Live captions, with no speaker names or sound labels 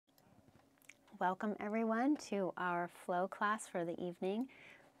Welcome everyone to our flow class for the evening,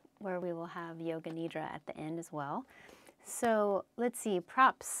 where we will have Yoga Nidra at the end as well. So let's see,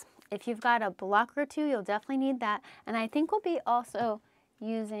 props. If you've got a block or two, you'll definitely need that. And I think we'll be also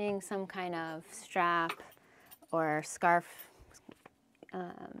using some kind of strap or scarf.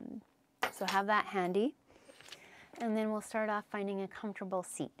 So have that handy. And then we'll start off finding a comfortable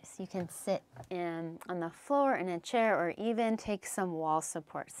seat. So you can sit on the floor in a chair, or even take some wall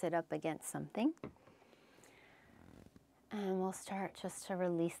support. Sit up against something. And we'll start just to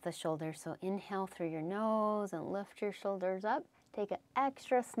release the shoulders. So inhale through your nose and lift your shoulders up. Take an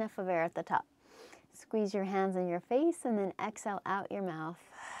extra sniff of air at the top. Squeeze your hands in your face and then exhale out your mouth.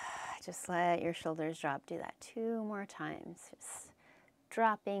 Just let your shoulders drop. Do that 2 more times. Just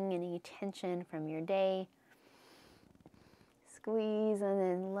dropping any tension from your day. Squeeze and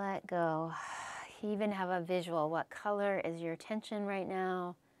then let go. Even have a visual. What color is your tension right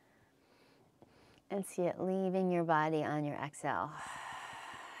now? And see it leaving your body on your exhale.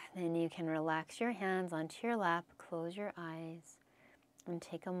 Then you can relax your hands onto your lap, close your eyes, and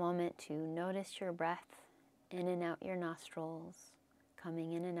take a moment to notice your breath in and out your nostrils,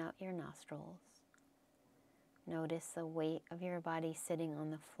 coming in and out your nostrils. Notice the weight of your body sitting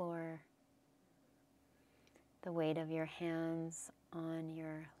on the floor, the weight of your hands on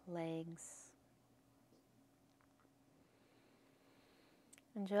your legs.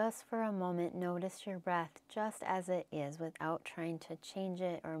 And just for a moment, notice your breath just as it is, without trying to change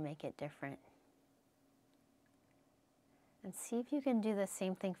it or make it different. And see if you can do the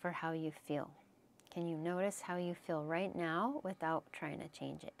same thing for how you feel. Can you notice how you feel right now without trying to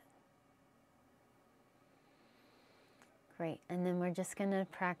change it? Great. And then we're just going to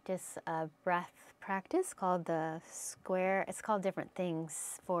practice a breath practice called the square. It's called different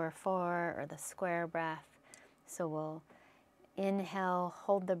things, 4-4 or the square breath. So we'll inhale,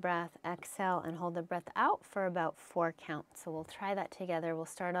 hold the breath, exhale, and hold the breath out for about 4 counts. So we'll try that together. We'll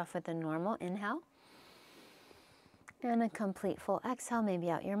start off with a normal inhale. And a complete full exhale,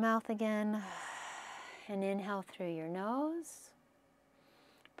 maybe out your mouth again. And inhale through your nose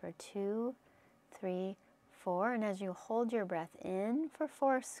for 2, 3, 4. And as you hold your breath in for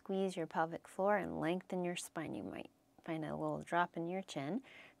 4, squeeze your pelvic floor and lengthen your spine. You might find a little drop in your chin.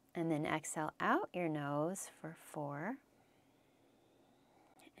 And then exhale out your nose for 4.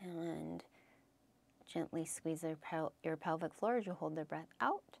 And gently squeeze your pelvic floor as you hold the breath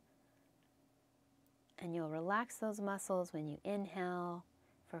out. And you'll relax those muscles when you inhale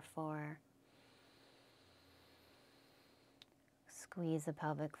for 4. Squeeze the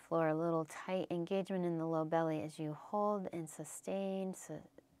pelvic floor, a little tight engagement in the low belly as you hold and sustain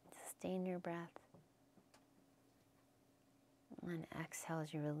your breath. And exhale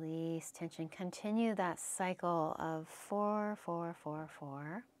as you release tension. Continue that cycle of 4, 4, 4,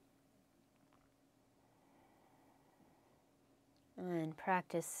 4. And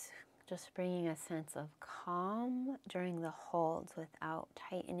practice just bringing a sense of calm during the holds without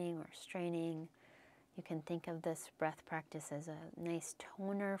tightening or straining. You can think of this breath practice as a nice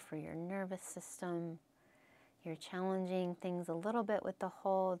toner for your nervous system. You're challenging things a little bit with the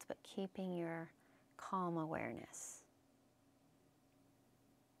holds, but keeping your calm awareness.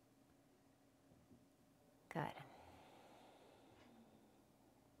 Good.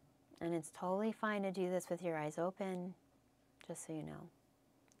 And it's totally fine to do this with your eyes open, just so you know.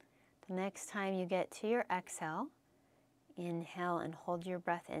 The next time you get to your exhale, inhale and hold your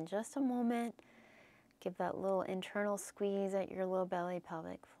breath in just a moment. Give that little internal squeeze at your low belly,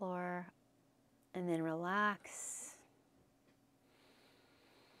 pelvic floor, and then relax.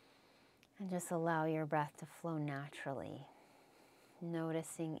 And just allow your breath to flow naturally.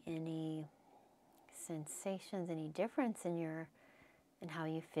 Noticing any sensations, any difference in how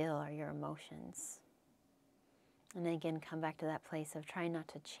you feel or your emotions. And then again, come back to that place of trying not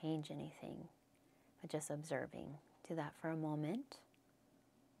to change anything, but just observing. Do that for a moment.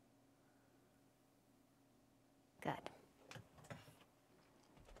 Good.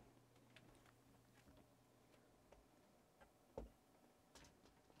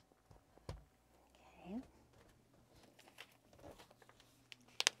 Okay.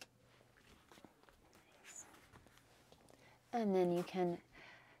 Nice. And then you can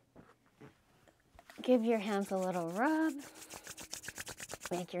give your hands a little rub.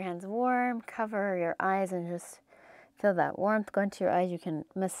 Make your hands warm. Cover your eyes and just feel that warmth go into your eyes. You can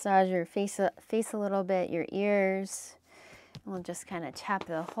massage your face a little bit, your ears. And we'll just kind of tap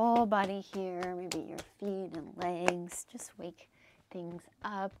the whole body here, maybe your feet and legs. Just wake things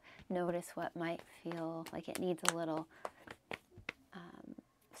up. Notice what might feel like it needs a little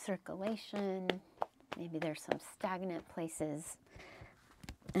circulation. Maybe there's some stagnant places.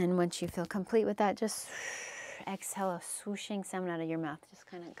 And once you feel complete with that, just exhale a swooshing sound out of your mouth. Just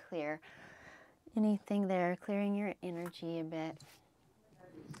kind of clear anything there, clearing your energy a bit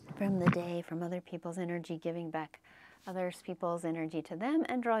from the day, from other people's energy, giving back other people's energy to them,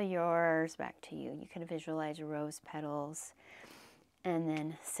 and draw yours back to you. You can visualize rose petals, and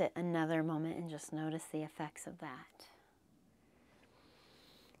then sit another moment and just notice the effects of that.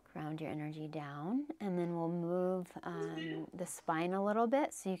 Ground your energy down, and then we'll move the spine a little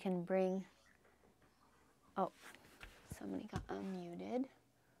bit, so you can bring, oh, somebody got unmuted.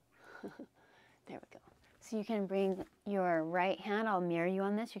 There we go. So you can bring your right hand, I'll mirror you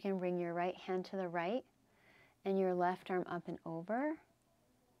on this, you can bring your right hand to the right, and your left arm up and over.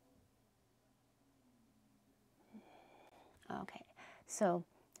 Okay, so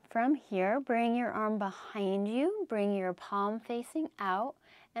from here, bring your arm behind you, bring your palm facing out,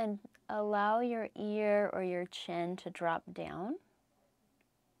 and allow your ear or your chin to drop down.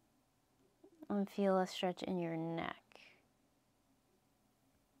 And feel a stretch in your neck.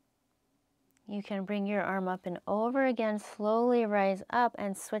 You can bring your arm up and over again, slowly rise up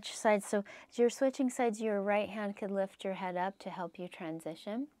and switch sides. So as you're switching sides, your right hand could lift your head up to help you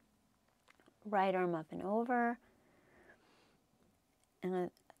transition. Right arm up and over.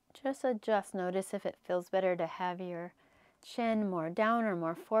 And just adjust. Notice if it feels better to have your chin more down or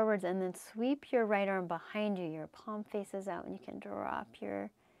more forwards, and then sweep your right arm behind you. Your palm faces out, and you can drop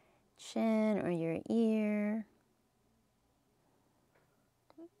your chin or your ear.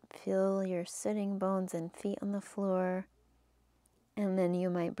 Feel your sitting bones and feet on the floor. And then you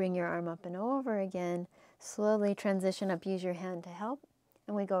might bring your arm up and over again. Slowly transition up, use your hand to help.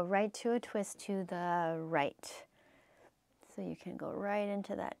 And we go right to a twist to the right. So you can go right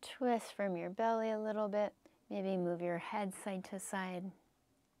into that twist from your belly a little bit. Maybe move your head side to side.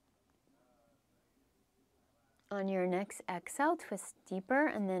 On your next exhale, twist deeper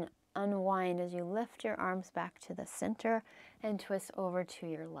and then unwind as you lift your arms back to the center and twist over to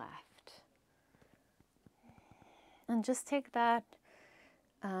your left. And just take that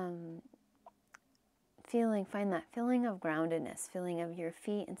feeling, find that feeling of groundedness, feeling of your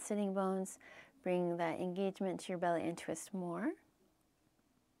feet and sitting bones. Bring that engagement to your belly and twist more.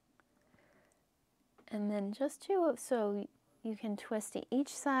 And then just do so you can twist to each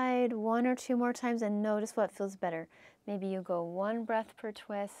side 1 or 2 more times and notice what feels better. Maybe you go 1 breath per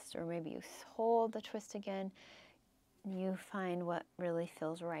twist, or maybe you hold the twist again. You find what really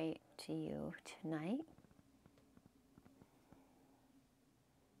feels right to you tonight.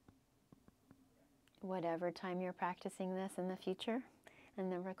 Whatever time you're practicing this in the future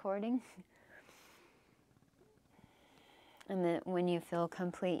and the recording. And then when you feel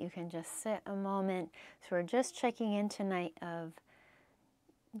complete, you can just sit a moment. So we're just checking in tonight of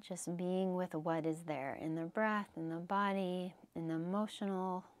just being with what is there in the breath, in the body, in the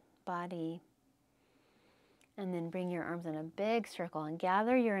emotional body. And then bring your arms in a big circle and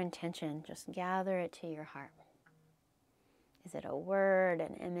gather your intention. Just gather it to your heart. Is it a word,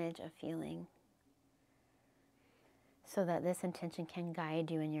 an image, a feeling? So that this intention can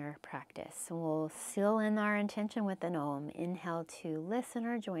guide you in your practice. So we'll seal in our intention with an Om. Inhale to listen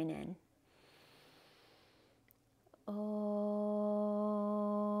or join in. Om.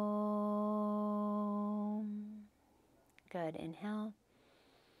 Good, inhale.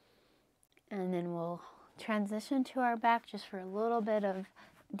 And then we'll transition to our back just for a little bit of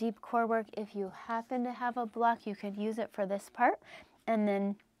deep core work. If you happen to have a block, you could use it for this part. And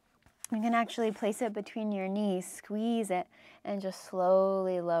then you can actually place it between your knees, squeeze it, and just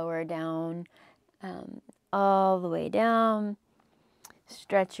slowly lower down, all the way down.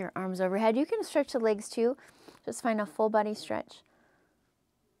 Stretch your arms overhead. You can stretch the legs too. Just find a full body stretch.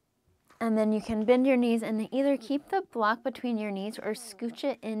 And then you can bend your knees and either keep the block between your knees or scooch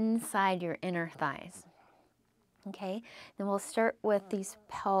it inside your inner thighs. Okay, then we'll start with these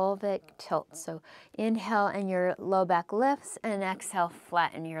pelvic tilts. So inhale and your low back lifts, and exhale,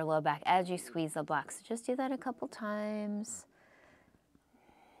 flatten your low back as you squeeze the block. So just do that a couple times.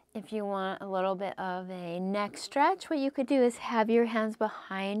 If you want a little bit of a neck stretch, what you could do is have your hands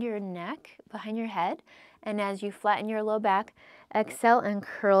behind your neck, behind your head, and as you flatten your low back, exhale and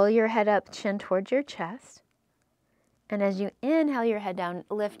curl your head up, chin towards your chest. And as you inhale your head down,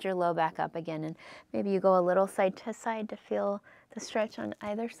 lift your low back up again. And maybe you go a little side to side to feel the stretch on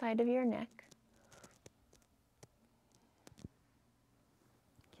either side of your neck.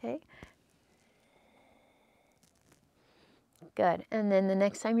 Okay. Good. And then the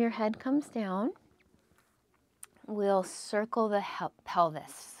next time your head comes down, we'll circle the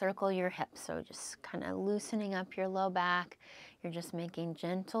pelvis, circle your hips. So just kind of loosening up your low back. You're just making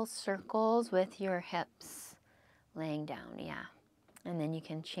gentle circles with your hips. Laying down, yeah. And then you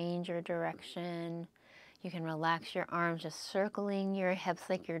can change your direction. You can relax your arms, just circling your hips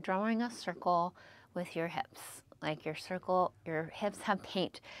like you're drawing a circle with your hips. Like your hips have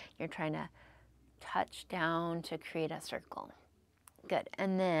paint. You're trying to touch down to create a circle. Good.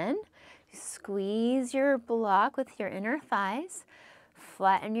 And then squeeze your block with your inner thighs,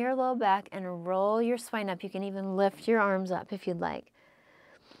 flatten your low back, and roll your spine up. You can even lift your arms up if you'd like.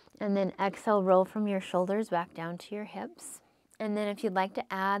 And then exhale, roll from your shoulders back down to your hips. And then if you'd like to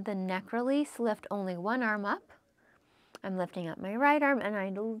add the neck release, lift only one arm up. I'm lifting up my right arm and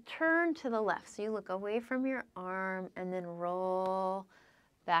I turn to the left. So you look away from your arm and then roll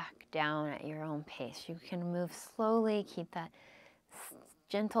back down at your own pace. You can move slowly, keep that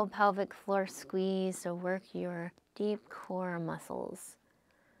gentle pelvic floor squeeze, so work your deep core muscles.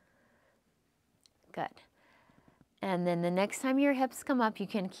 Good. And then the next time your hips come up, you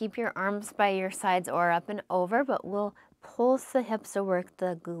can keep your arms by your sides or up and over, but we'll pulse the hips to work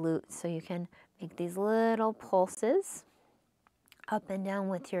the glutes. So you can make these little pulses up and down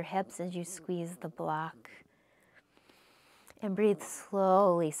with your hips as you squeeze the block. And breathe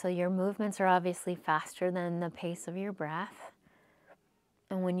slowly. So your movements are obviously faster than the pace of your breath.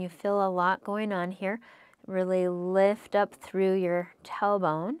 And when you feel a lot going on here, really lift up through your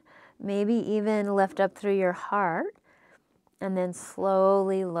tailbone, maybe even lift up through your heart, and then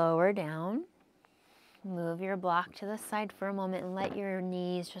slowly lower down. Move your block to the side for a moment and let your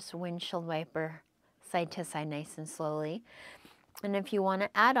knees just windshield wiper side to side nice and slowly. And if you want to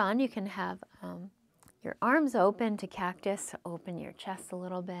add on, you can have your arms open to cactus, open your chest a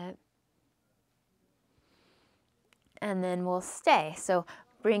little bit. And then we'll stay. So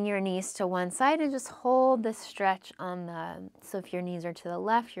bring your knees to one side and just hold the stretch on so if your knees are to the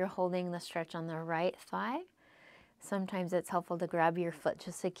left, you're holding the stretch on the right thigh. Sometimes it's helpful to grab your foot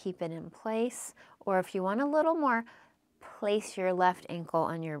just to keep it in place. Or if you want a little more, place your left ankle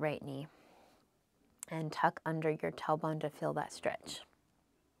on your right knee and tuck under your tailbone to feel that stretch.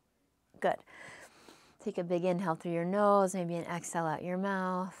 Good. Take a big inhale through your nose, maybe an exhale out your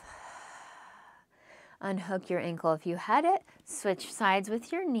mouth. Unhook your ankle if you had it. Switch sides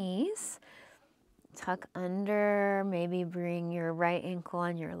with your knees. Tuck under, maybe bring your right ankle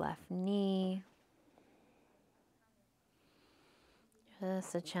on your left knee.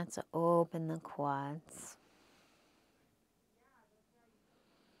 Just a chance to open the quads.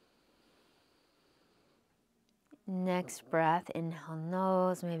 Next breath, inhale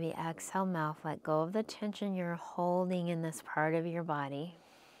nose, maybe exhale mouth. Let go of the tension you're holding in this part of your body.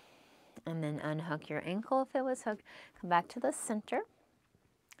 And then unhook your ankle if it was hooked. Come back to the center.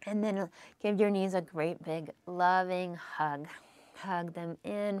 And then give your knees a great big loving hug. Hug them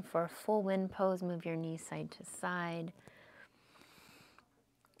in for full wind pose. Move your knees side to side.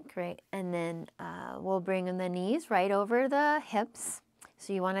 Great. And then we'll bring the knees right over the hips.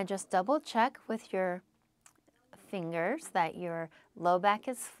 So you want to just double check with your fingers that your low back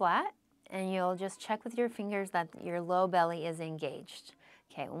is flat. And you'll just check with your fingers that your low belly is engaged.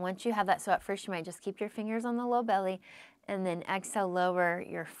 Okay, once you have that, so at first you might just keep your fingers on the low belly and then exhale, lower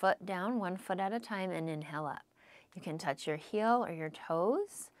your foot down, 1 foot at a time, and inhale up. You can touch your heel or your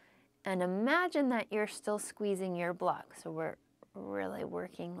toes and imagine that you're still squeezing your block. So we're really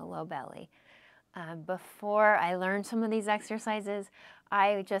working the low belly. Before I learned some of these exercises,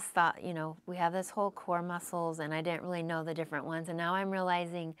 I just thought, you know, we have this whole core muscles and I didn't really know the different ones. And now I'm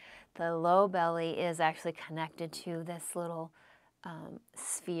realizing the low belly is actually connected to this little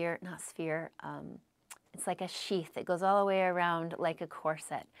it's like a sheath that goes all the way around like a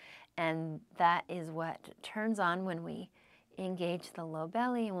corset. And that is what turns on when we engage the low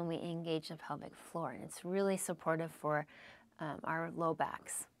belly and when we engage the pelvic floor. And it's really supportive for our low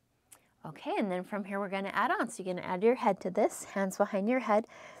backs. Okay, and then from here we're going to add on. So you're going to add your head to this, hands behind your head.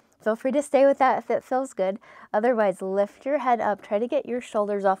 Feel free to stay with that if it feels good. Otherwise, lift your head up. Try to get your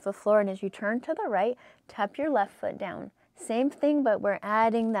shoulders off the floor. And as you turn to the right, tap your left foot down. Same thing, but we're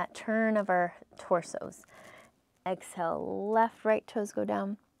adding that turn of our torsos. Exhale, left, right toes go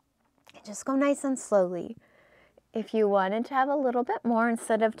down. Just go nice and slowly. If you wanted to have a little bit more,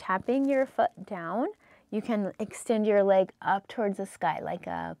 instead of tapping your foot down, you can extend your leg up towards the sky like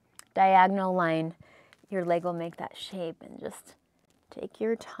a diagonal line. Your leg will make that shape, and just take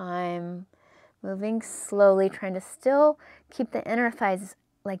your time, moving slowly, trying to still keep the inner thighs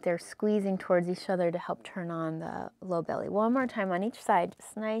like they're squeezing towards each other to help turn on the low belly. One more time on each side,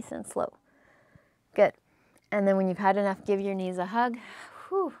 just nice and slow. Good. And then when you've had enough, give your knees a hug.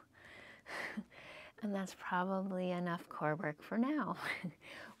 Whew. And that's probably enough core work for now.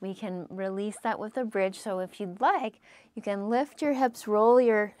 We can release that with a bridge. So if you'd like, you can lift your hips, roll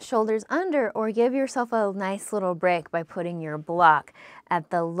your shoulders under, or give yourself a nice little break by putting your block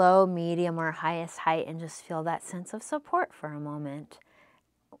at the low, medium, or highest height and just feel that sense of support for a moment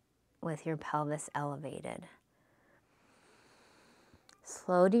with your pelvis elevated.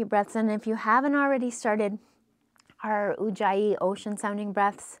 Slow, deep breaths. And if you haven't already started our Ujjayi ocean sounding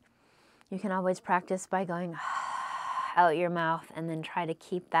breaths, you can always practice by going out your mouth and then try to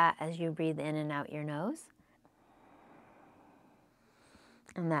keep that as you breathe in and out your nose.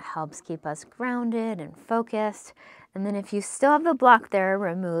 And that helps keep us grounded and focused. And then if you still have the block there,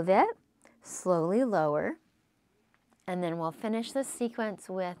 remove it, slowly lower. And then we'll finish this sequence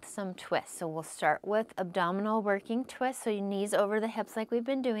with some twists. So we'll start with abdominal working twists. So your knees over the hips like we've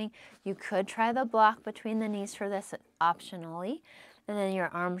been doing. You could try the block between the knees for this optionally. And then your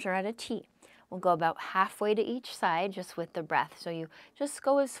arms are at a T. We'll go about halfway to each side just with the breath. So you just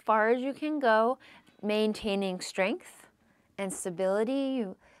go as far as you can go, maintaining strength and stability.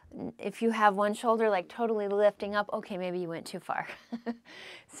 If you have one shoulder like totally lifting up, okay, maybe you went too far.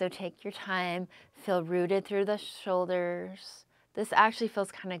 So take your time, feel rooted through the shoulders. This actually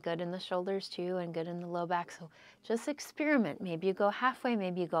feels kind of good in the shoulders too and good in the low back. So just experiment. Maybe you go halfway,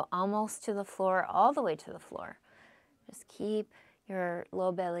 maybe you go almost to the floor, all the way to the floor. Just keep your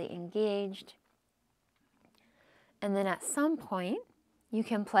low belly engaged. And then at some point, you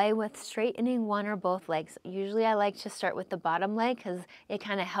can play with straightening one or both legs. Usually I like to start with the bottom leg because it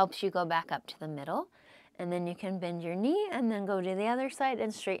kind of helps you go back up to the middle. And then you can bend your knee and then go to the other side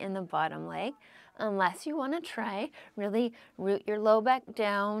and straighten the bottom leg. Unless you want to try, really root your low back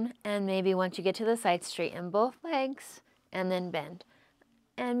down, and maybe once you get to the side, straighten both legs and then bend.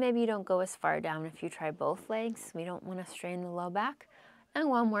 And maybe you don't go as far down if you try both legs. We don't want to strain the low back. And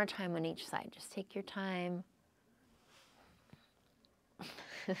one more time on each side. Just take your time.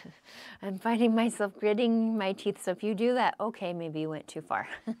 I'm finding myself gritting my teeth, so if you do that, okay, maybe you went too far.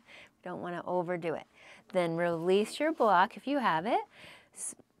 We don't want to overdo it. Then release your block if you have it.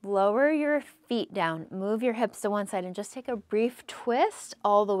 Lower your feet down, move your hips to one side, and just take a brief twist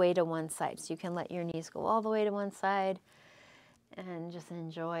all the way to one side. So you can let your knees go all the way to one side and just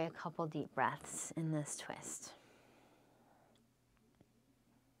enjoy a couple deep breaths in this twist.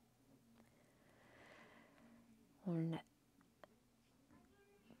 And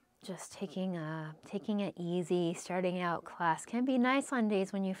just taking it easy, starting out class can be nice on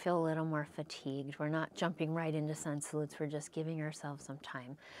days when you feel a little more fatigued. We're not jumping right into sun salutes, we're just giving ourselves some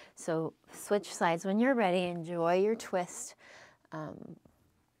time. So switch sides when you're ready, enjoy your twist.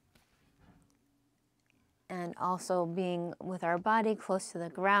 And also being with our body close to the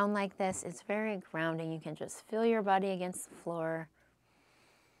ground like this, it's very grounding. You can just feel your body against the floor.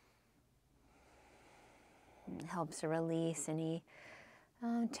 It helps to release any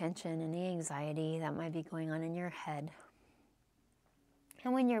tension, any anxiety that might be going on in your head.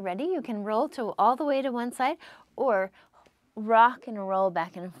 And when you're ready, you can roll to all the way to one side or rock and roll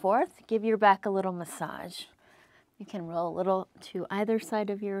back and forth. Give your back a little massage. You can roll a little to either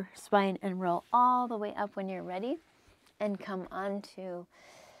side of your spine and roll all the way up when you're ready and come onto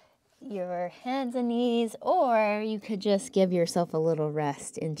your hands and knees, or you could just give yourself a little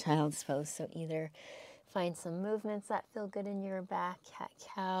rest in child's pose. So either find some movements that feel good in your back,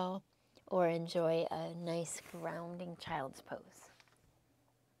 cat-cow, or enjoy a nice grounding child's pose.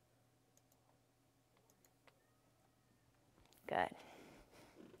 Good.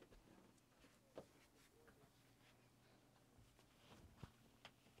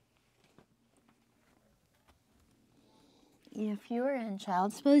 If you're in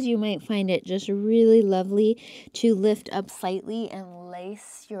child's pose, you might find it just really lovely to lift up slightly and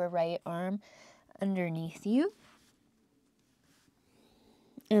lace your right arm underneath you.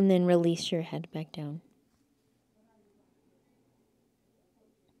 And then release your head back down.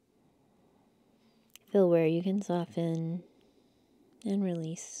 Feel where you can soften and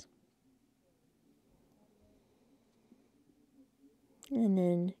release. And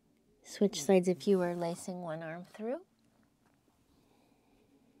then switch sides if you are lacing one arm through.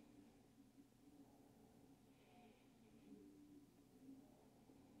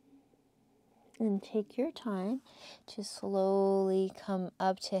 And take your time to slowly come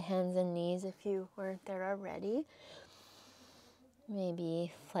up to hands and knees if you weren't there already.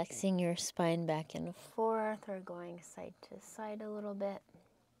 Maybe flexing your spine back and forth or going side to side a little bit.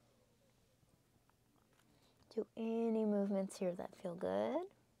 Do any movements here that feel good.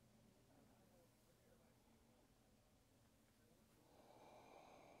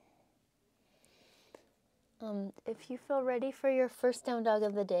 If you feel ready for your first down dog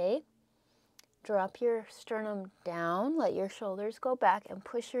of the day, Drop your sternum down, let your shoulders go back, and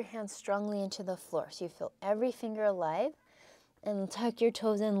push your hands strongly into the floor so you feel every finger alive. And tuck your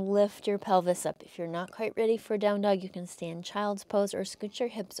toes in, lift your pelvis up. If you're not quite ready for down dog, you can stay in child's pose or scoot your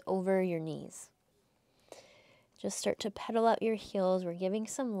hips over your knees. Just start to pedal out your heels. We're giving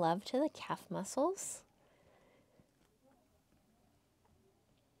some love to the calf muscles.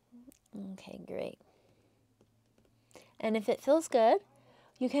 Okay, great. And if it feels good,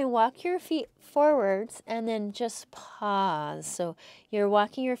 you can walk your feet forwards and then just pause. So you're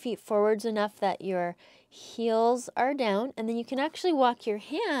walking your feet forwards enough that your heels are down, and then you can actually walk your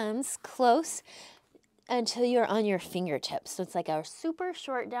hands close until you're on your fingertips. So it's like a super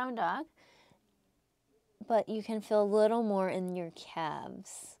short down dog, but you can feel a little more in your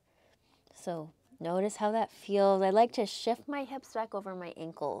calves. So notice how that feels. I like to shift my hips back over my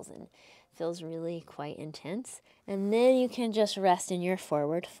ankles, and it feels really quite intense. And then you can just rest in your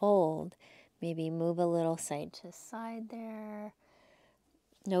forward fold. Maybe move a little side to side there.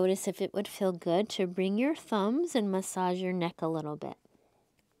 Notice if it would feel good to bring your thumbs and massage your neck a little bit.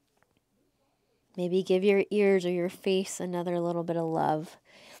 Maybe give your ears or your face another little bit of love.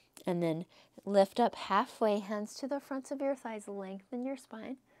 And then lift up halfway, hands to the fronts of your thighs, lengthen your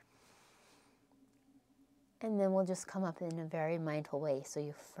spine. And then we'll just come up in a very mindful way. So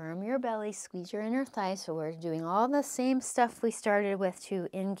you firm your belly, squeeze your inner thighs. So we're doing all the same stuff we started with to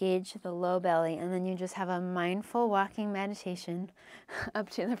engage the low belly. And then you just have a mindful walking meditation up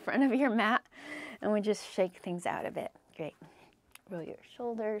to the front of your mat. And we just shake things out a bit. Great. Roll your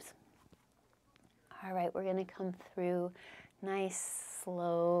shoulders. All right, we're going to come through nice,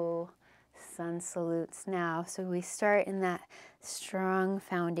 slow sun salutes now. So we start in that strong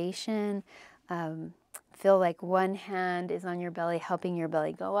foundation. Feel like one hand is on your belly, helping your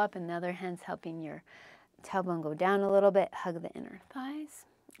belly go up, and the other hand's helping your tailbone go down a little bit. Hug the inner thighs.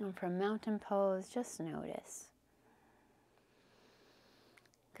 And from mountain pose, just notice.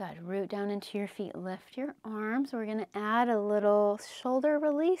 Good. Root down into your feet. Lift your arms. We're going to add a little shoulder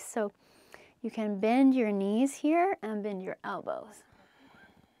release. So you can bend your knees here and bend your elbows.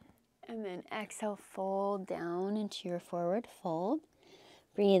 And then exhale, fold down into your forward fold.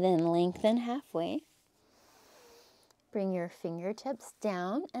 Breathe in, lengthen halfway. Bring your fingertips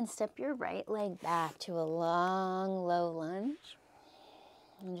down and step your right leg back to a long, low lunge.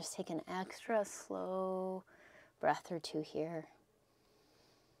 And just take an extra slow breath or two here.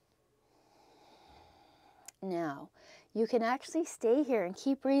 Now, you can actually stay here and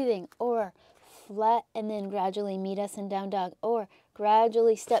keep breathing, or flat and then gradually meet us in down dog, or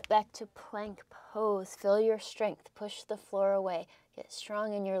gradually step back to plank pose. Feel your strength. Push the floor away. Get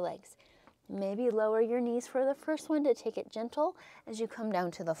strong in your legs. Maybe lower your knees for the first one to take it gentle as you come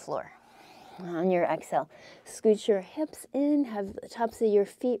down to the floor. On your exhale, scooch your hips in, have the tops of your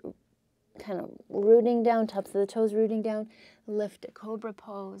feet kind of rooting down, tops of the toes rooting down. Lift a cobra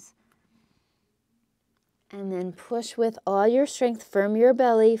pose. And then push with all your strength, firm your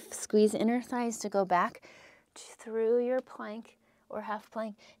belly, squeeze inner thighs to go back through your plank or half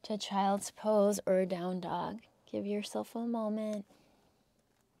plank to child's pose or down dog. Give yourself a moment.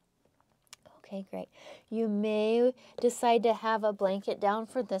 Okay, great. You may decide to have a blanket down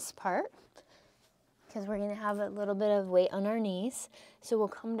for this part because we're going to have a little bit of weight on our knees. So we'll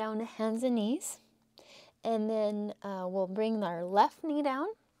come down to hands and knees, and then we'll bring our left knee down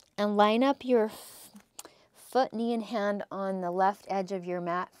and line up your foot, knee, and hand on the left edge of your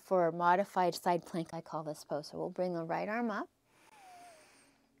mat for a modified side plank, I call this pose. So we'll bring the right arm up.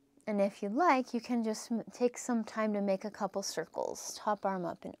 And if you'd like, you can just take some time to make a couple circles. Top arm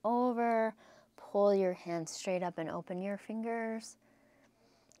up and over. Pull your hands straight up and open your fingers.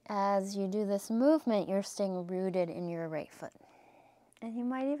 As you do this movement, you're staying rooted in your right foot. And you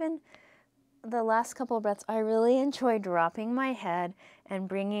might even, the last couple of breaths, I really enjoy dropping my head and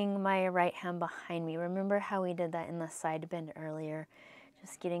bringing my right hand behind me. Remember how we did that in the side bend earlier?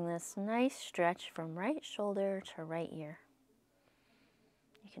 Just getting this nice stretch from right shoulder to right ear.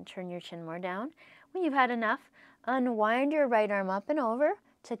 You can turn your chin more down. When you've had enough, unwind your right arm up and over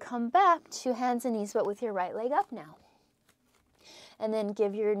to come back to hands and knees, but with your right leg up now. And then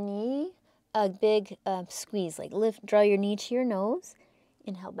give your knee a big squeeze, like draw your knee to your nose,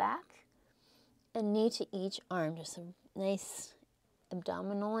 inhale back, and knee to each arm, just a nice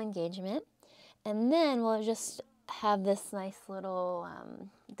abdominal engagement. And then we'll just have this nice little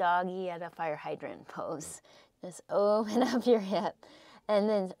doggy at a fire hydrant pose. Just open up your hip. And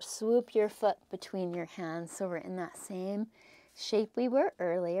then swoop your foot between your hands. So we're in that same shape we were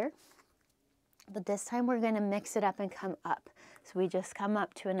earlier. But this time we're going to mix it up and come up. So we just come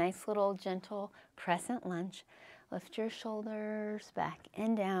up to a nice little gentle crescent lunge. Lift your shoulders back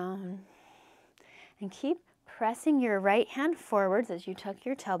and down. And keep pressing your right hand forwards as you tuck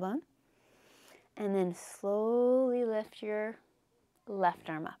your tailbone. And then slowly lift your left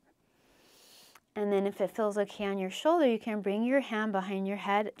arm up. And then if it feels okay on your shoulder, you can bring your hand behind your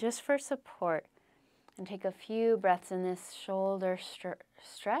head just for support. And take a few breaths in this shoulder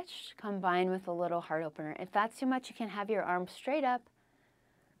stretch combined with a little heart opener. If that's too much, you can have your arms straight up.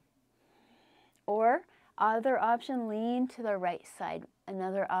 Or other option, lean to the right side.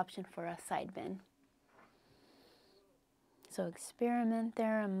 Another option for a side bend. So experiment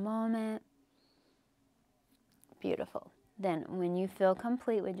there a moment. Beautiful. Then when you feel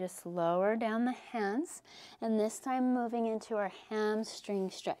complete, we just lower down the hands, and this time moving into our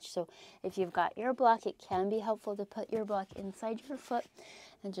hamstring stretch. So if you've got your block, it can be helpful to put your block inside your foot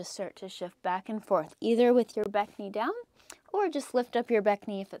and just start to shift back and forth, either with your back knee down or just lift up your back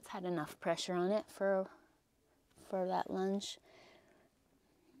knee if it's had enough pressure on it for that lunge.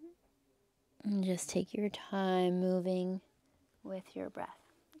 And just take your time moving with your breath.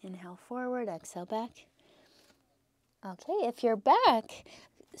 Inhale forward, exhale back. Okay, if you're back,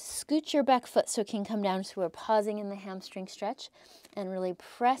 scoot your back foot so it can come down. So we're pausing in the hamstring stretch and really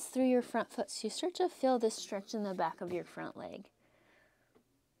press through your front foot so you start to feel this stretch in the back of your front leg.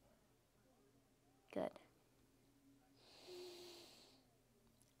 Good.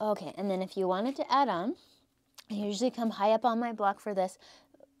 Okay, and then if you wanted to add on, I usually come high up on my block for this.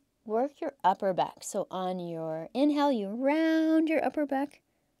 Work your upper back. So on your inhale, you round your upper back.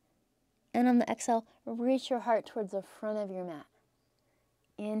 And on the exhale, reach your heart towards the front of your mat.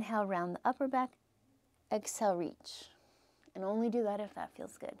 Inhale, round the upper back. Exhale, reach. And only do that if that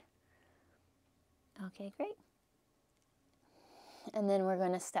feels good. Okay, great. And then we're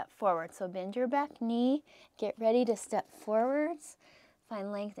going to step forward. So bend your back knee. Get ready to step forwards.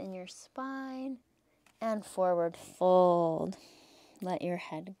 Find length in your spine. And forward fold. Let your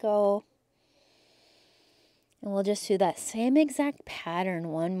head go. And we'll just do that same exact pattern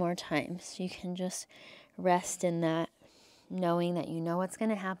one more time. So you can just rest in that, knowing that you know what's going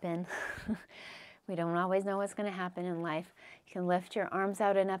to happen. We don't always know what's going to happen in life. You can lift your arms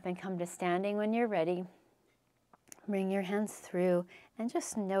out and up and come to standing when you're ready. Bring your hands through and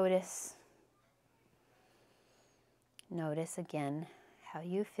just notice. Notice again how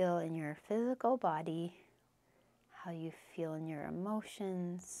you feel in your physical body, how you feel in your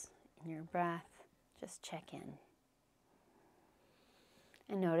emotions, in your breath. Just check in.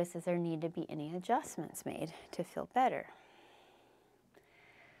 And notice, does there need to be any adjustments made to feel better?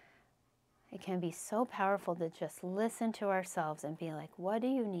 It can be so powerful to just listen to ourselves and be like, what do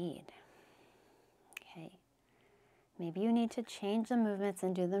you need? Okay. Maybe you need to change the movements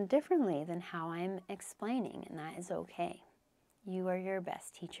and do them differently than how I'm explaining, and that is okay. You are your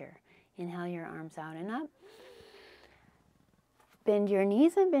best teacher. Inhale your arms out and up. Bend your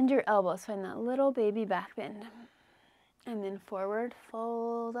knees and bend your elbows. Find that little baby back bend. And then forward,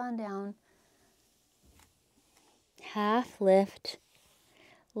 fold on down. Half lift.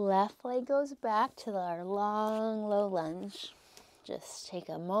 Left leg goes back to our long, low lunge. Just take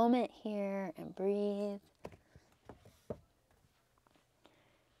a moment here and breathe.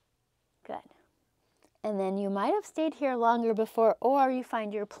 Good. And then you might have stayed here longer before, or you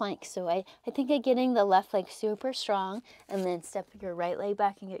find your plank. So I think of getting the left leg super strong, and then step your right leg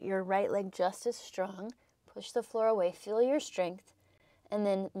back and get your right leg just as strong. Push the floor away, feel your strength, and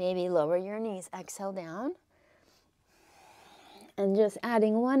then maybe lower your knees. Exhale down. And just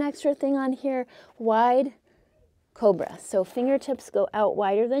adding one extra thing on here, wide cobra. So fingertips go out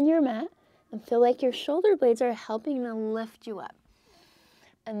wider than your mat, and feel like your shoulder blades are helping to lift you up.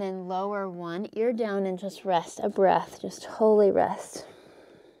 And then lower one ear down and just rest, a breath, just wholly rest.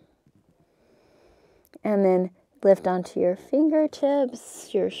 And then lift onto your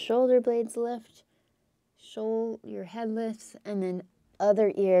fingertips, your shoulder blades lift, your head lifts, and then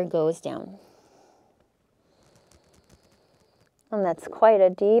other ear goes down. And that's quite a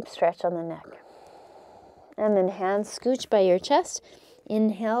deep stretch on the neck. And then hands scooch by your chest.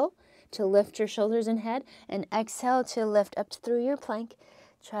 Inhale to lift your shoulders and head, and exhale to lift up through your plank.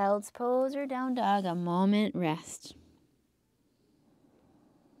 Child's pose or down dog, a moment rest.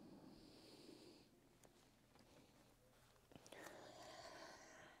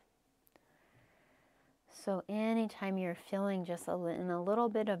 So anytime you're feeling just in a little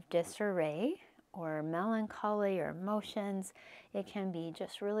bit of disarray or melancholy or emotions, it can be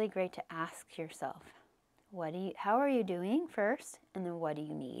just really great to ask yourself, how are you doing first, and then what do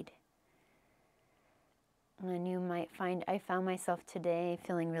you need? And you might find, I found myself today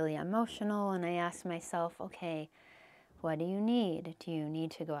feeling really emotional, and I asked myself, okay, what do you need? Do you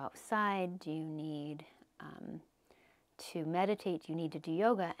need to go outside? Do you need to meditate? Do you need to do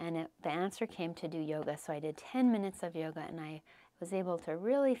yoga? And the answer came to do yoga. So I did 10 minutes of yoga, and I was able to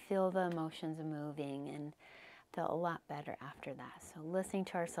really feel the emotions moving and felt a lot better after that. So listening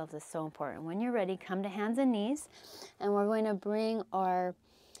to ourselves is so important. When you're ready, come to hands and knees, and we're going to bring our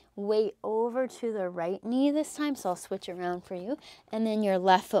weight over to the right knee this time. So I'll switch around for you, and then your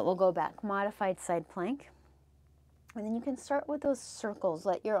left foot will go back. Modified side plank. And then you can start with those circles.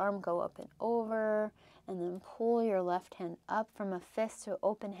 Let your arm go up and over, and then pull your left hand up from a fist to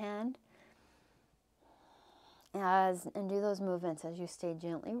open hand. And do those movements as you stay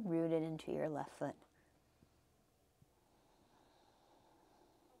gently rooted into your left foot.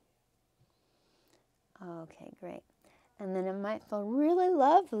 Okay, great. And then it might feel really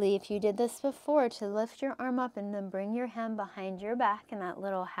lovely if you did this before to lift your arm up and then bring your hand behind your back in that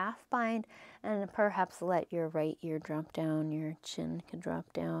little half bind, and perhaps let your right ear drop down, your chin could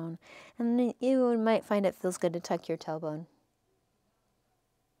drop down. And then you might find it feels good to tuck your tailbone.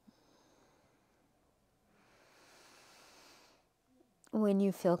 When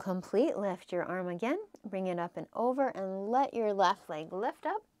you feel complete, lift your arm again, bring it up and over, and let your left leg lift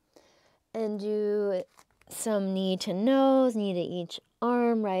up. And do some knee to nose, knee to each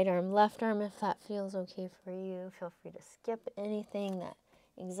arm, right arm, left arm, if that feels okay for you. Feel free to skip anything that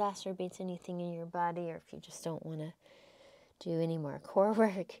exacerbates anything in your body, or if you just don't want to do any more core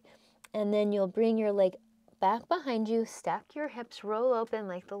work. And then you'll bring your leg back behind you, stack your hips, roll open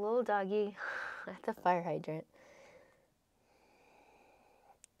like the little doggy at the fire hydrant.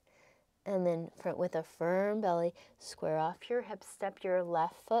 And then with a firm belly, square off your hips, step your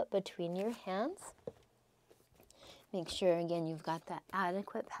left foot between your hands. Make sure, again, you've got that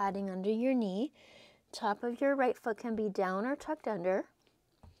adequate padding under your knee. Top of your right foot can be down or tucked under.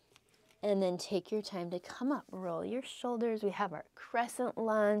 And then take your time to come up. Roll your shoulders. We have our crescent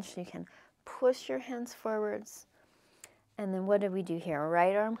lunge. You can push your hands forwards. And then what do we do here?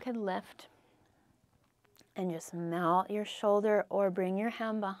 Right arm can lift. And just melt your shoulder or bring your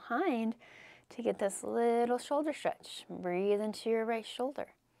hand behind to get this little shoulder stretch. Breathe into your right shoulder.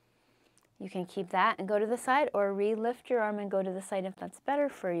 You can keep that and go to the side, or re-lift your arm and go to the side if that's better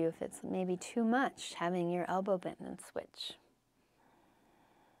for you, if it's maybe too much, having your elbow bent and switch.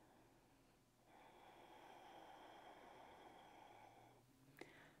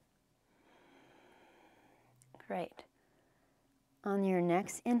 Great. On your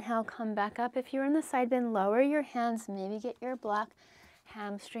next inhale, come back up. If you're in the side bend, lower your hands, maybe get your block.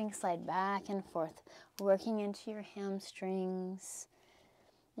 Hamstring slide back and forth, working into your hamstrings.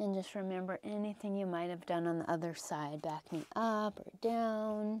 And just remember anything you might have done on the other side, back knee up or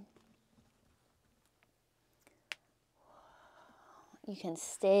down. You can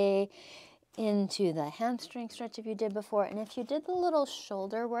stay into the hamstring stretch if you did before. And if you did the little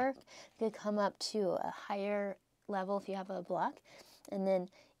shoulder work, you could come up to a higher level if you have a block. And then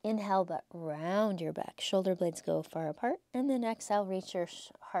inhale, but round your back. Shoulder blades go far apart. And then exhale, reach your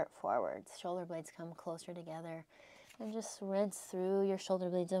heart forwards. Shoulder blades come closer together. And just rinse through your shoulder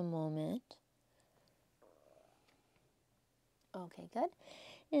blades a moment. Okay, good.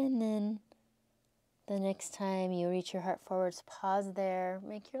 And then the next time you reach your heart forwards, pause there.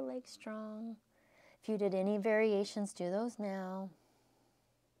 Make your legs strong. If you did any variations, do those now.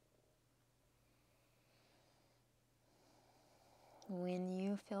 When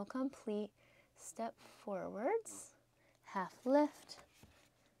you feel complete, step forwards, half lift,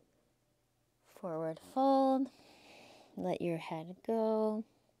 forward fold, let your head go.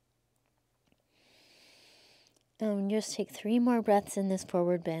 And just take 3 more breaths in this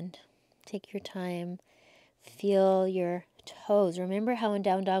forward bend. Take your time, feel your toes. Remember how in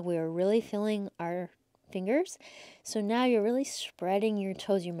down dog we were really feeling our fingers? So now you're really spreading your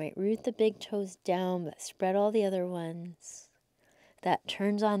toes. You might root the big toes down, but spread all the other ones. That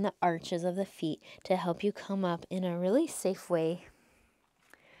turns on the arches of the feet to help you come up in a really safe way.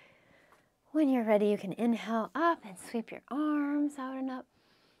 When you're ready, you can inhale up and sweep your arms out and up.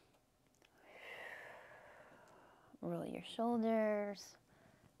 Roll your shoulders.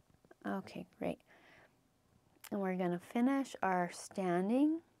 Okay, great. And we're going to finish our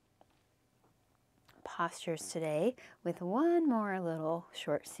standing postures today with one more little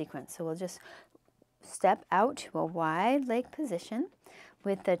short sequence. So we'll just step out to a wide leg position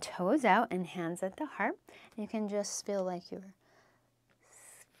with the toes out and hands at the heart. You can just feel like you're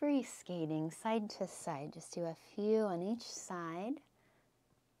free skating side to side. Just do a few on each side.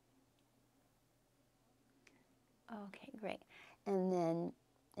 Okay, great. And then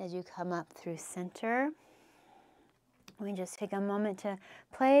as you come up through center, we just take a moment to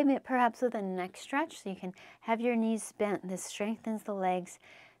play perhaps with a neck stretch so you can have your knees bent. This strengthens the legs.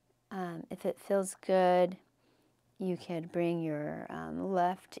 If it feels good, You could bring your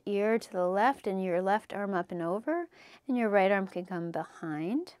left ear to the left and your left arm up and over, and your right arm could come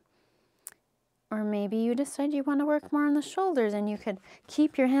behind. Or maybe you decide you want to work more on the shoulders and you could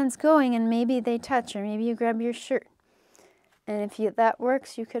keep your hands going and maybe they touch, or maybe you grab your shirt. And if that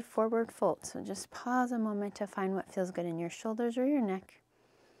works, you could forward fold. So just pause a moment to find what feels good in your shoulders or your neck.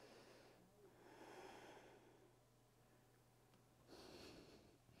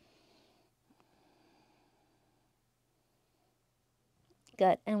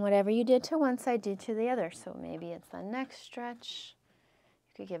 Good. And whatever you did to one side, do to the other. So maybe it's the neck stretch.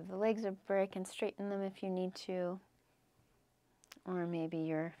 You could give the legs a break and straighten them if you need to. Or maybe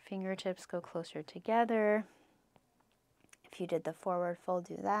your fingertips go closer together. If you did the forward fold,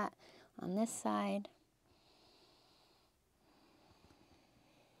 do that on this side.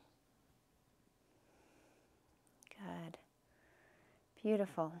 Good.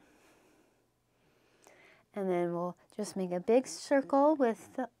 Beautiful. And then we'll just make a big circle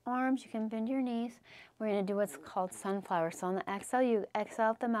with the arms. You can bend your knees. We're going to do what's called sunflower. So on the exhale, you exhale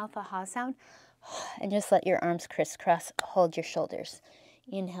out the mouth, a ha sound, and just let your arms crisscross. Hold your shoulders.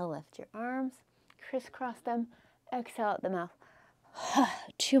 Inhale, lift your arms, crisscross them, exhale out the mouth.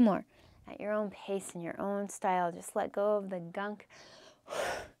 2 more. At your own pace and your own style, just let go of the gunk.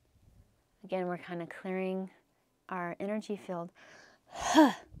 Again, we're kind of clearing our energy field.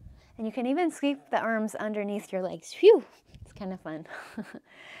 And you can even sweep the arms underneath your legs. Phew! It's kind of fun.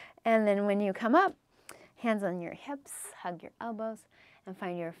 And then when you come up, hands on your hips, hug your elbows, and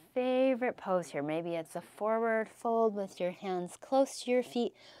find your favorite pose here. Maybe it's a forward fold with your hands close to your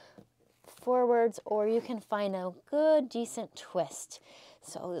feet, forwards, or you can find a good, decent twist.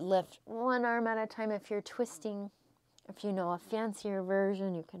 So lift one arm at a time if you're twisting. If you know a fancier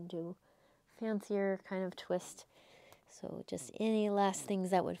version, you can do fancier kind of twist. So just any last things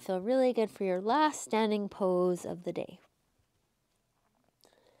that would feel really good for your last standing pose of the day.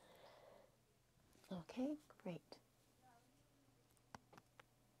 Okay, great.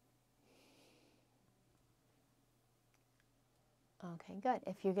 Okay, good.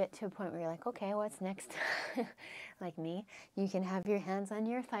 If you get to a point where you're like, okay, what's next? Like me, you can have your hands on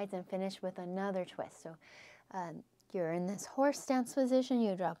your thighs and finish with another twist. So you're in this horse stance position.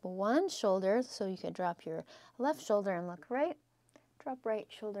 You drop one shoulder, so you could drop your left shoulder and look right. Drop right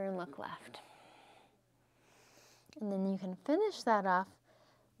shoulder and look left. And then you can finish that off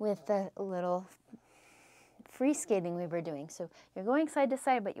with the little free skating we were doing. So you're going side to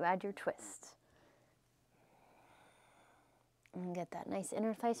side, but you add your twist. And get that nice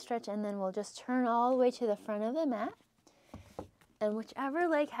inner thigh stretch, and then we'll just turn all the way to the front of the mat. And whichever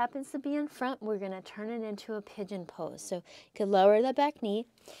leg happens to be in front, we're going to turn it into a pigeon pose. So you could lower the back knee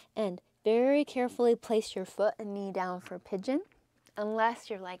and very carefully place your foot and knee down for pigeon.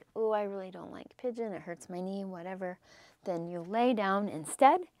 Unless you're like, oh, I really don't like pigeon, it hurts my knee, whatever. Then you lay down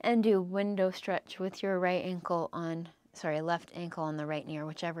instead and do window stretch with your left ankle on the right knee, or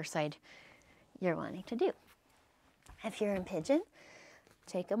whichever side you're wanting to do. If you're in pigeon,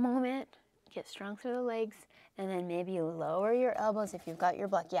 take a moment, get strong through the legs, and then maybe you lower your elbows if you've got your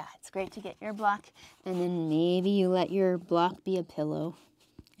block. Yeah, it's great to get your block. And then maybe you let your block be a pillow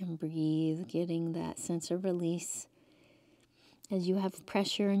and breathe, getting that sense of release. As you have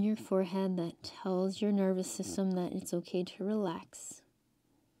pressure in your forehead, that tells your nervous system that it's okay to relax.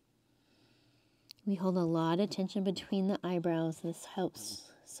 We hold a lot of tension between the eyebrows. This helps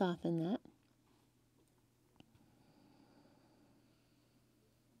soften that.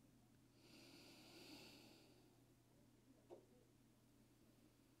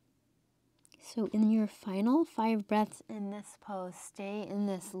 So in your final 5 breaths in this pose, stay in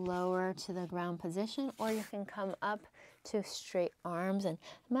this lower to the ground position, or you can come up to straight arms and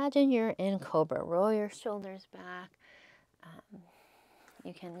imagine you're in cobra. Roll your shoulders back.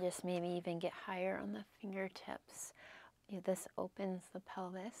 You can just maybe even get higher on the fingertips. This opens the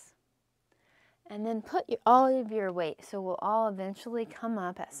pelvis. And then put all of your weight. So we'll all eventually come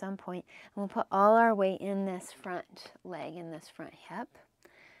up at some point, and we'll put all our weight in this front leg, in this front hip.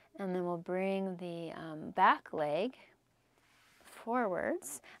 And then we'll bring the back leg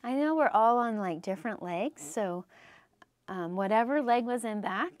forwards. I know we're all on like different legs, so whatever leg was in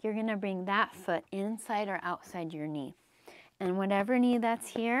back, you're going to bring that foot inside or outside your knee. And whatever knee that's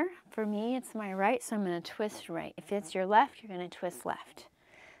here, for me it's my right, so I'm going to twist right. If it's your left, you're going to twist left.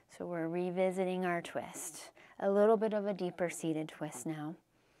 So we're revisiting our twist. A little bit of a deeper seated twist now.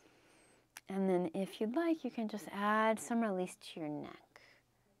 And then if you'd like, you can just add some release to your neck.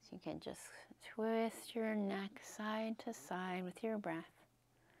 You can just twist your neck side to side with your breath.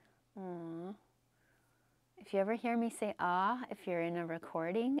 If you ever hear me say ah, if you're in a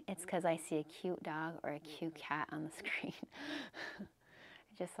recording, it's because I see a cute dog or a cute cat on the screen. I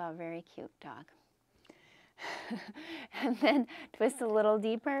just saw a very cute dog. And then twist a little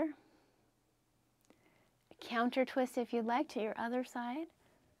deeper. Counter twist if you'd like to your other side.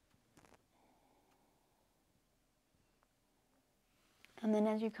 And then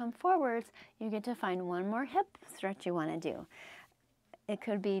as you come forwards, you get to find one more hip stretch you want to do. It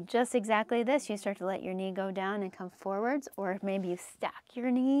could be just exactly this. You start to let your knee go down and come forwards, or maybe you stack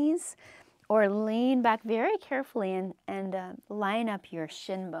your knees or lean back very carefully and line up your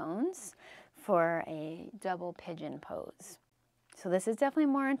shin bones for a double pigeon pose. So this is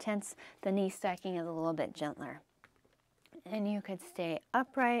definitely more intense. The knee stacking is a little bit gentler. And you could stay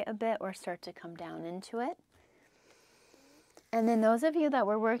upright a bit or start to come down into it. And then those of you that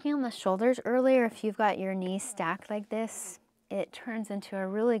were working on the shoulders earlier, if you've got your knees stacked like this, it turns into a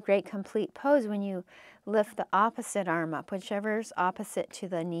really great complete pose when you lift the opposite arm up, whichever's opposite to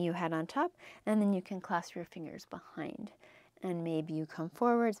the knee you had on top, and then you can clasp your fingers behind. And maybe you come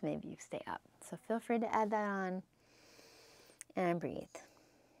forwards, maybe you stay up. So feel free to add that on and breathe.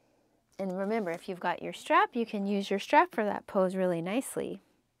 And remember, if you've got your strap, you can use your strap for that pose really nicely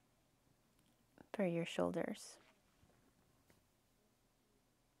for your shoulders.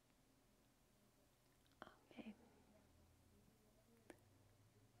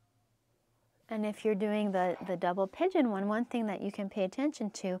 And if you're doing the double pigeon one thing that you can pay attention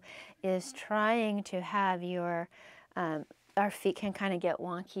to is trying to have your, our feet can kind of get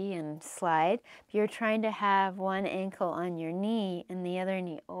wonky and slide. You're trying to have one ankle on your knee and the other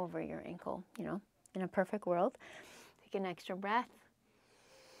knee over your ankle, you know, in a perfect world. Take an extra breath.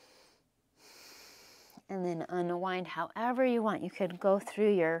 And then unwind however you want. You could go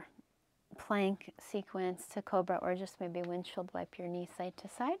through your plank sequence to cobra or just maybe windshield wipe your knee side to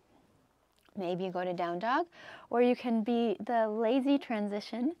side. Maybe you go to down dog, or you can be the lazy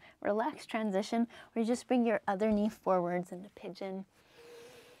transition, relaxed transition, where you just bring your other knee forwards into pigeon.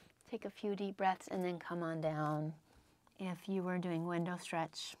 Take a few deep breaths and then come on down. If you were doing window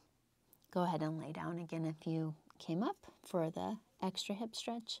stretch, go ahead and lay down again if you came up for the extra hip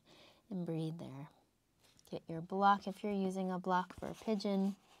stretch and breathe there. Get your block if you're using a block for a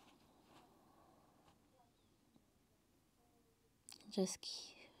pigeon. Just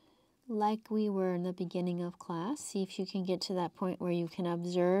like we were in the beginning of class, see if you can get to that point where you can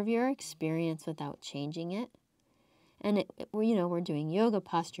observe your experience without changing it. And you know, we're doing yoga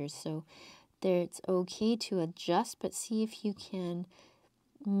postures, so it's okay to adjust, but see if you can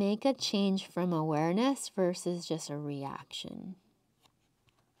make a change from awareness versus just a reaction.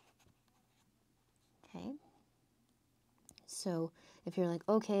 Okay? So if you're like,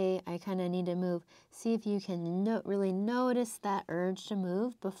 okay, I kind of need to move, see if you can really notice that urge to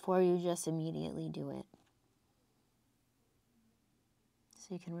move before you just immediately do it.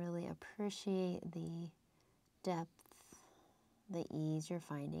 So you can really appreciate the depth, the ease you're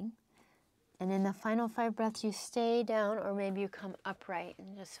finding. And in the final 5 breaths, you stay down or maybe you come upright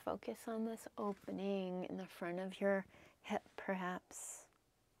and just focus on this opening in the front of your hip, perhaps.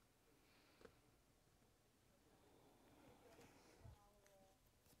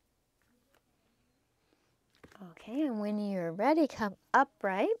 Okay, and when you're ready, come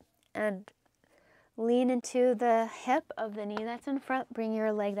upright and lean into the hip of the knee that's in front. Bring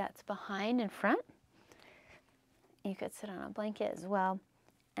your leg that's behind in front. You could sit on a blanket as well.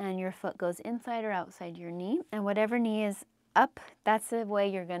 And your foot goes inside or outside your knee. And whatever knee is up, that's the way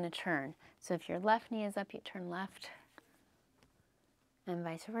you're going to turn. So if your left knee is up, you turn left. And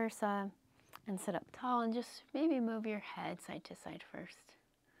vice versa. And sit up tall and just maybe move your head side to side first.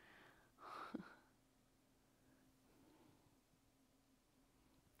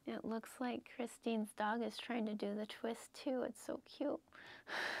 It looks like Christine's dog is trying to do the twist too. It's so cute.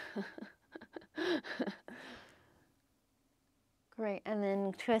 Great, and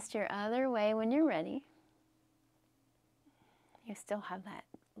then twist your other way when you're ready. You still have that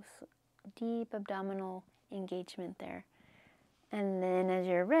deep abdominal engagement there. And then as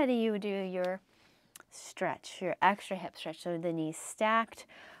you're ready, you do your stretch, your extra hip stretch. So the knees stacked,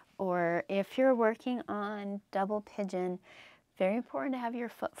 or if you're working on double pigeon, very important to have your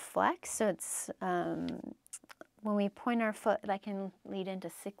foot flexed. So it's when we point our foot, that can lead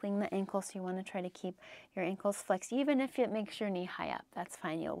into sickling the ankle. So you want to try to keep your ankles flexed, even if it makes your knee high up. That's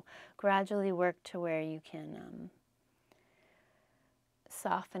fine. You'll gradually work to where you can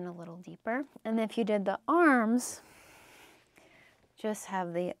soften a little deeper. And if you did the arms, just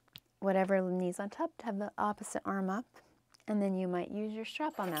have the whatever knees on top, have the opposite arm up, and then you might use your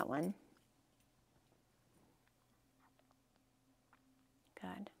strap on that one.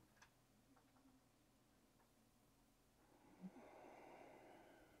 Good.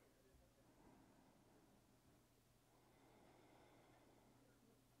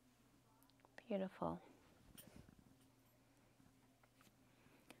 Beautiful.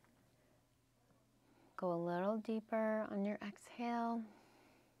 Go a little deeper on your exhale.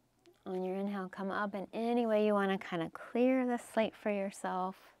 On your inhale, come up in any way you want to kind of clear the slate for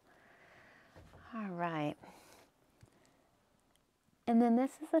yourself. All right. And then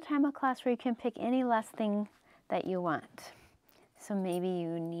this is the time of class where you can pick any last thing that you want. So maybe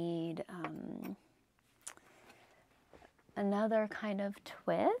you need another kind of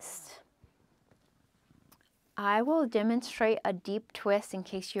twist. I will demonstrate a deep twist in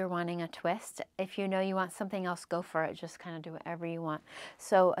case you're wanting a twist. If you know you want something else, go for it. Just kind of do whatever you want.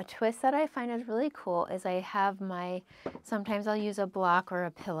 So a twist that I find is really cool is I have sometimes I'll use a block or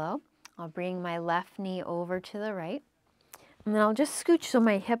a pillow. I'll bring my left knee over to the right. And then I'll just scooch so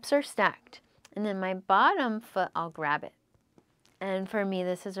my hips are stacked. And then my bottom foot, I'll grab it. And for me,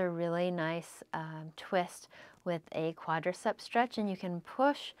 this is a really nice twist with a quadricep stretch, and you can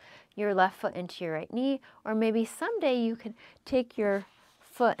push your left foot into your right knee, or maybe someday you could take your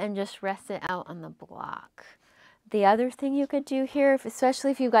foot and just rest it out on the block. The other thing you could do here,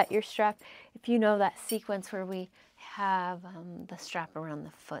 especially if you got your strap, if you know that sequence where we have the strap around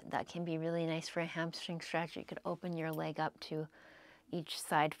the foot, that can be really nice for a hamstring stretch. You could open your leg up to each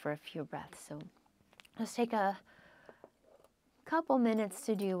side for a few breaths. So let's take a couple minutes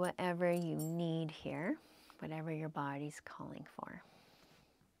to do whatever you need here, whatever your body's calling for.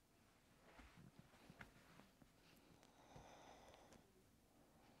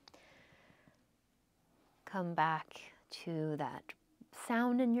 Come back to that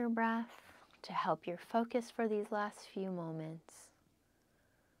sound in your breath to help your focus for these last few moments.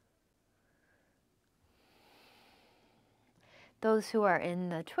 Those who are in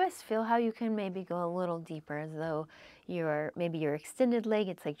the twist, feel how you can maybe go a little deeper, as though maybe your extended leg,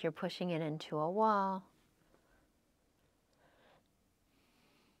 it's like you're pushing it into a wall.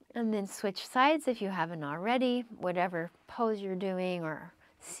 And then switch sides if you haven't already. Whatever pose you're doing or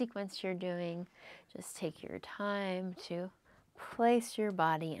sequence you're doing, just take your time to place your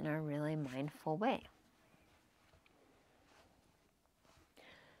body in a really mindful way.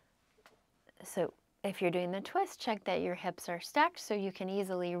 So if you're doing the twist, check that your hips are stacked so you can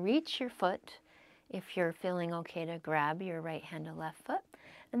easily reach your foot if you're feeling okay to grab your right hand to left foot.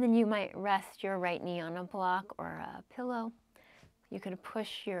 And then you might rest your right knee on a block or a pillow. You could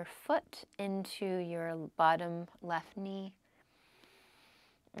push your foot into your bottom left knee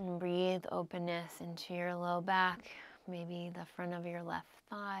and breathe openness into your low back, maybe the front of your left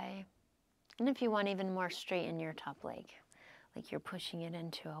thigh. And if you want, even more straighten your top leg, like you're pushing it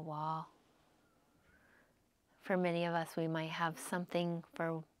into a wall. For many of us, we might have something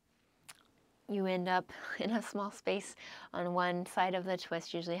for you end up in a small space on one side of the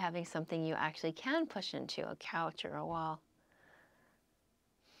twist, usually having something you actually can push into, a couch or a wall.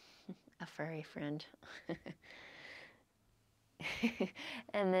 A furry friend.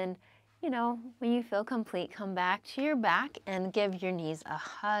 And then, when you feel complete, come back to your back and give your knees a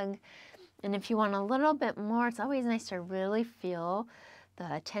hug. And if you want a little bit more, it's always nice to really feel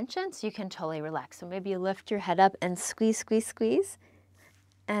the tension, so you can totally relax. So maybe you lift your head up and squeeze, squeeze, squeeze,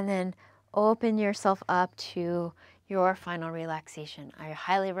 and then open yourself up to your final relaxation. I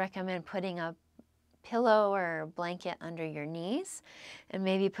highly recommend putting a pillow or blanket under your knees and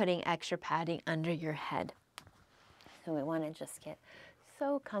maybe putting extra padding under your head. So we want to just get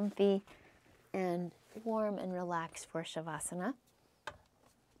so comfy and warm and relaxed for Shavasana.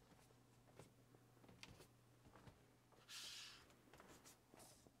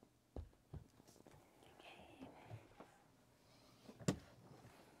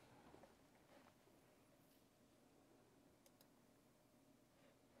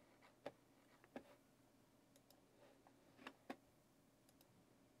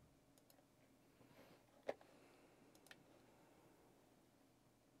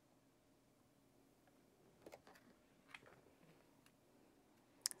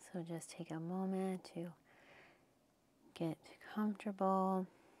 So just take a moment to get comfortable.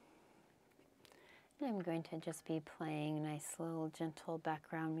 And I'm going to just be playing nice little gentle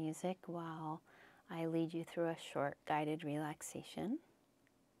background music while I lead you through a short guided relaxation.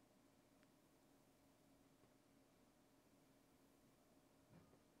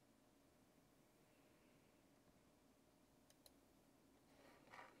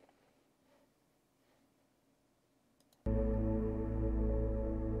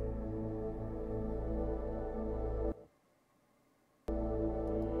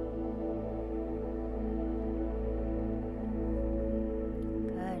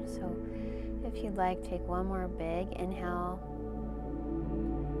 So if you'd like, take one more big inhale,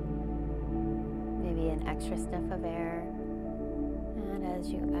 maybe an extra sniff of air, and And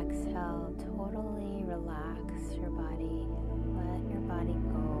as you exhale, totally relax your body. Let your body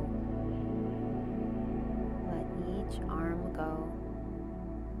go. Let each arm go.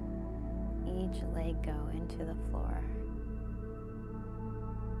 Each leg go into the floor.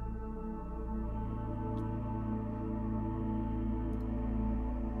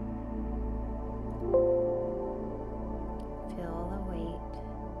 Feel the weight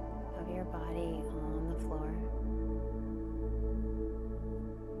of your body on the floor.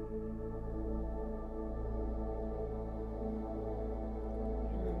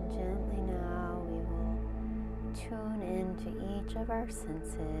 And gently now we will tune into each of our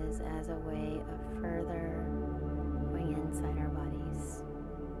senses as a way of further going inside our bodies.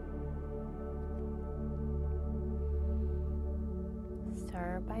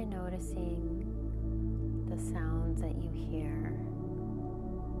 Start by noticing the sounds that you hear.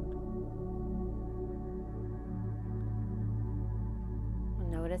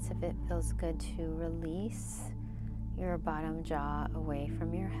 Notice if it feels good to release your bottom jaw away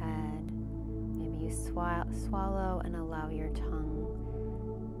from your head. Maybe you swallow and allow your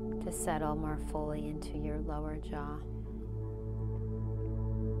tongue to settle more fully into your lower jaw.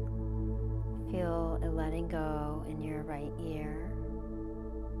 Feel a letting go in your right ear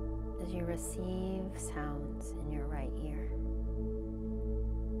as you receive sounds in your right ear.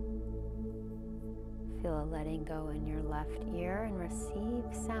 Feel a letting go in your left ear and receive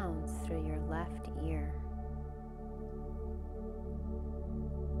sounds through your left ear.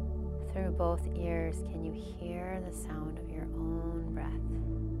 Through both ears, can you hear the sound of your own breath?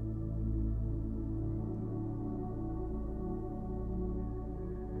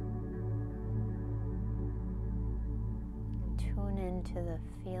 And tune into the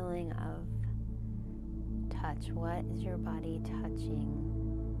feeling of touch. What is your body touching?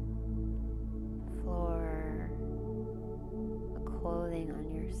 Floor, the clothing on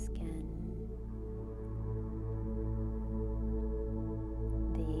your skin,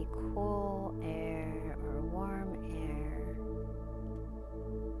 the cool air or warm air.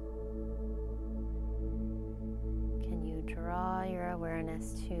 Can you draw your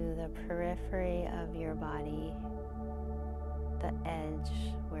awareness to the periphery of your body, the edge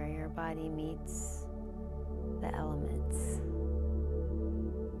where your body meets the elements?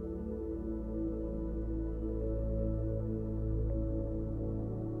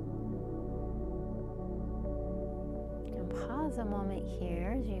 Pause a moment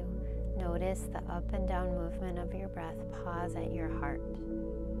here as you notice the up and down movement of your breath. Pause at your heart.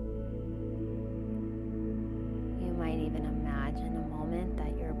 You might even imagine a moment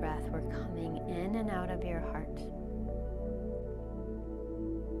that your breath were coming in and out of your heart.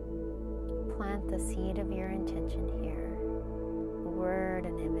 Plant the seed of your intention here. A word,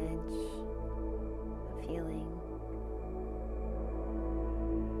 an image, a feeling.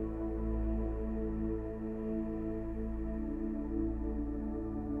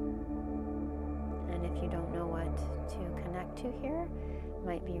 If you don't know what to connect to here, it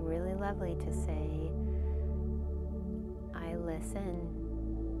might be really lovely to say, I listen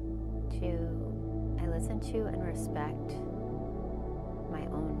to and respect my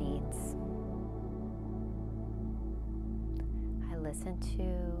own needs. I listen to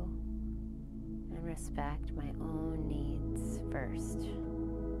and respect my own needs first.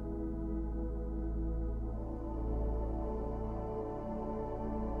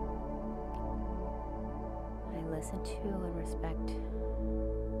 Listen to and respect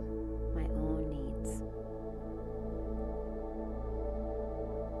my own needs.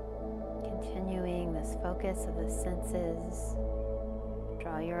 Continuing this focus of the senses,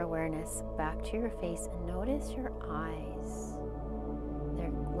 draw your awareness back to your face and notice your eyes.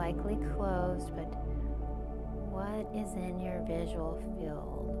 They're likely closed, but what is in your visual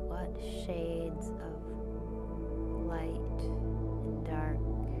field? What shades of light and dark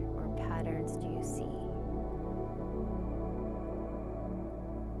or patterns do you see?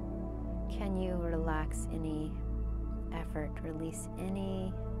 Can you relax any effort, release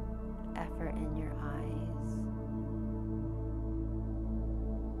any effort in your eyes?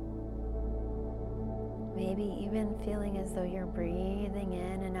 Maybe even feeling as though you're breathing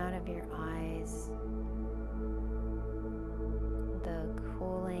in and out of your eyes. The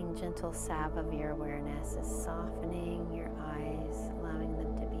cooling, gentle salve of your awareness is softening your eyes, allowing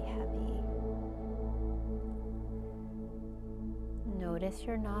them to be heavy. Notice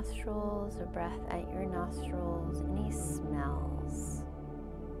your nostrils, the breath at your nostrils, any smells.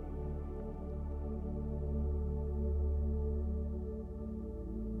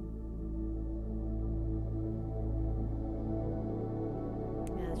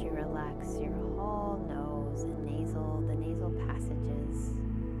 As you relax your whole nose and the nasal passages,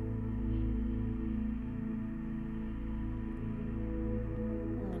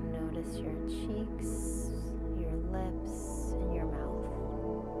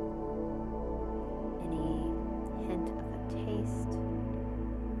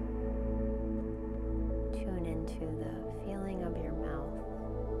 to the feeling of your mouth,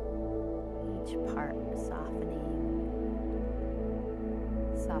 each part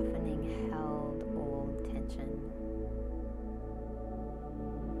softening held old tension.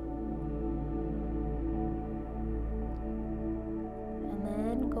 And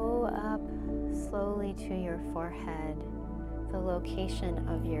then go up slowly to your forehead, the location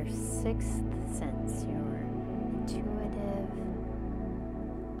of your sixth sense, your intuitive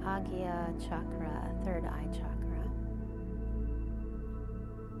Agya chakra, third eye chakra,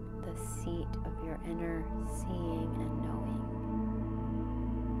 the seat of your inner seeing and knowing.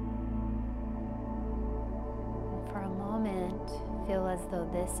 And for a moment, feel as though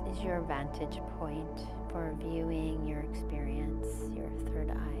this is your vantage point for viewing your experience, your third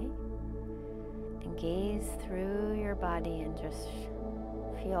eye. And gaze through your body and just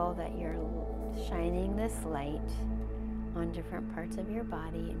feel that you're shining this light on different parts of your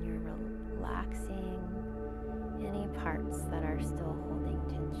body, and you're relaxing any parts that are still holding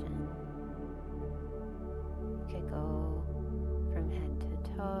tension. You could go from head to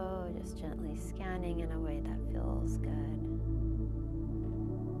toe, just gently scanning in a way that feels good.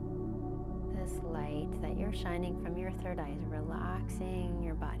 This light that you're shining from your third eye is relaxing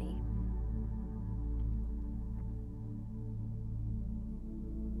your body.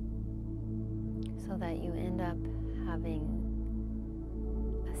 So that you end up having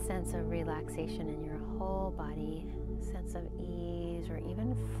a sense of relaxation in your whole body, a sense of ease or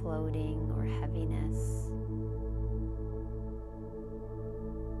even floating or heaviness.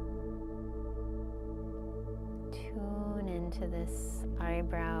 Tune into this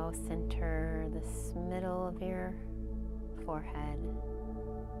eyebrow center, this middle of your forehead.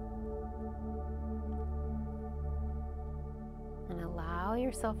 And allow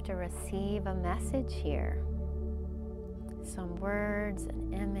yourself to receive a message here. Some words,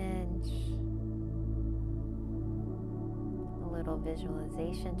 an image, a little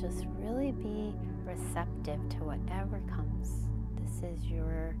visualization. Just really be receptive to whatever comes. This is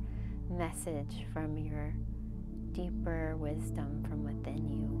your message from your deeper wisdom from within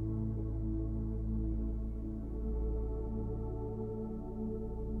you.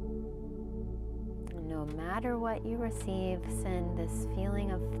 And no matter what you receive, send this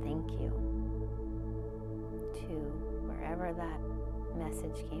feeling of thank you to wherever that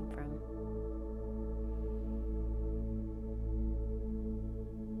message came from.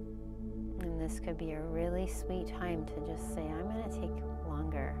 And this could be a really sweet time to just say, I'm going to take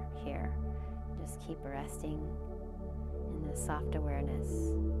longer here. Just keep resting in this soft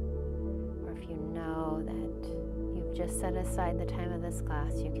awareness. Or if you know that you've just set aside the time of this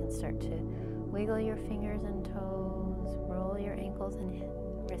class, you can start to wiggle your fingers and toes, roll your ankles and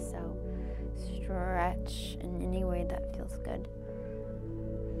wrists out, stretch in any way that feels good.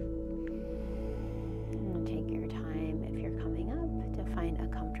 And take your time if you're coming up to find a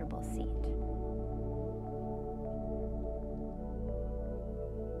comfortable seat.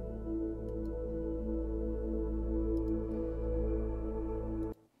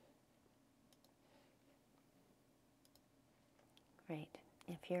 Great.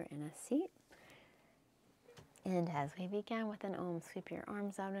 If you're in a seat, and as we began with an Om, sweep your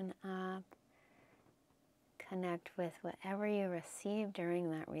arms out and up. Connect with whatever you received during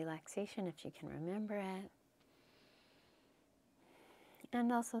that relaxation, if you can remember it.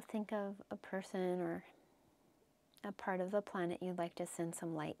 And also think of a person or a part of the planet you'd like to send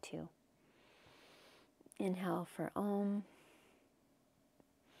some light to. Inhale for Om.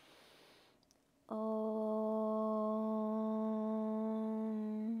 Om.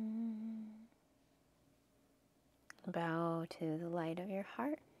 Bow to the light of your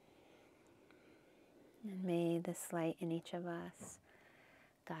heart. And may this light in each of us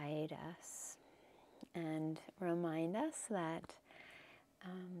guide us and remind us that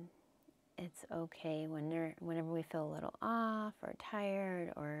it's okay whenever we feel a little off or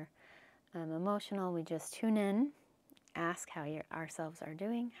tired or emotional, we just tune in, ask how ourselves are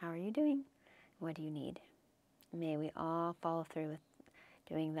doing. How are you doing? What do you need? May we all follow through with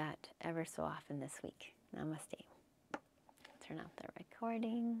doing that ever so often this week. Namaste. Turn off the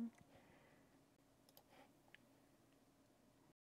recording.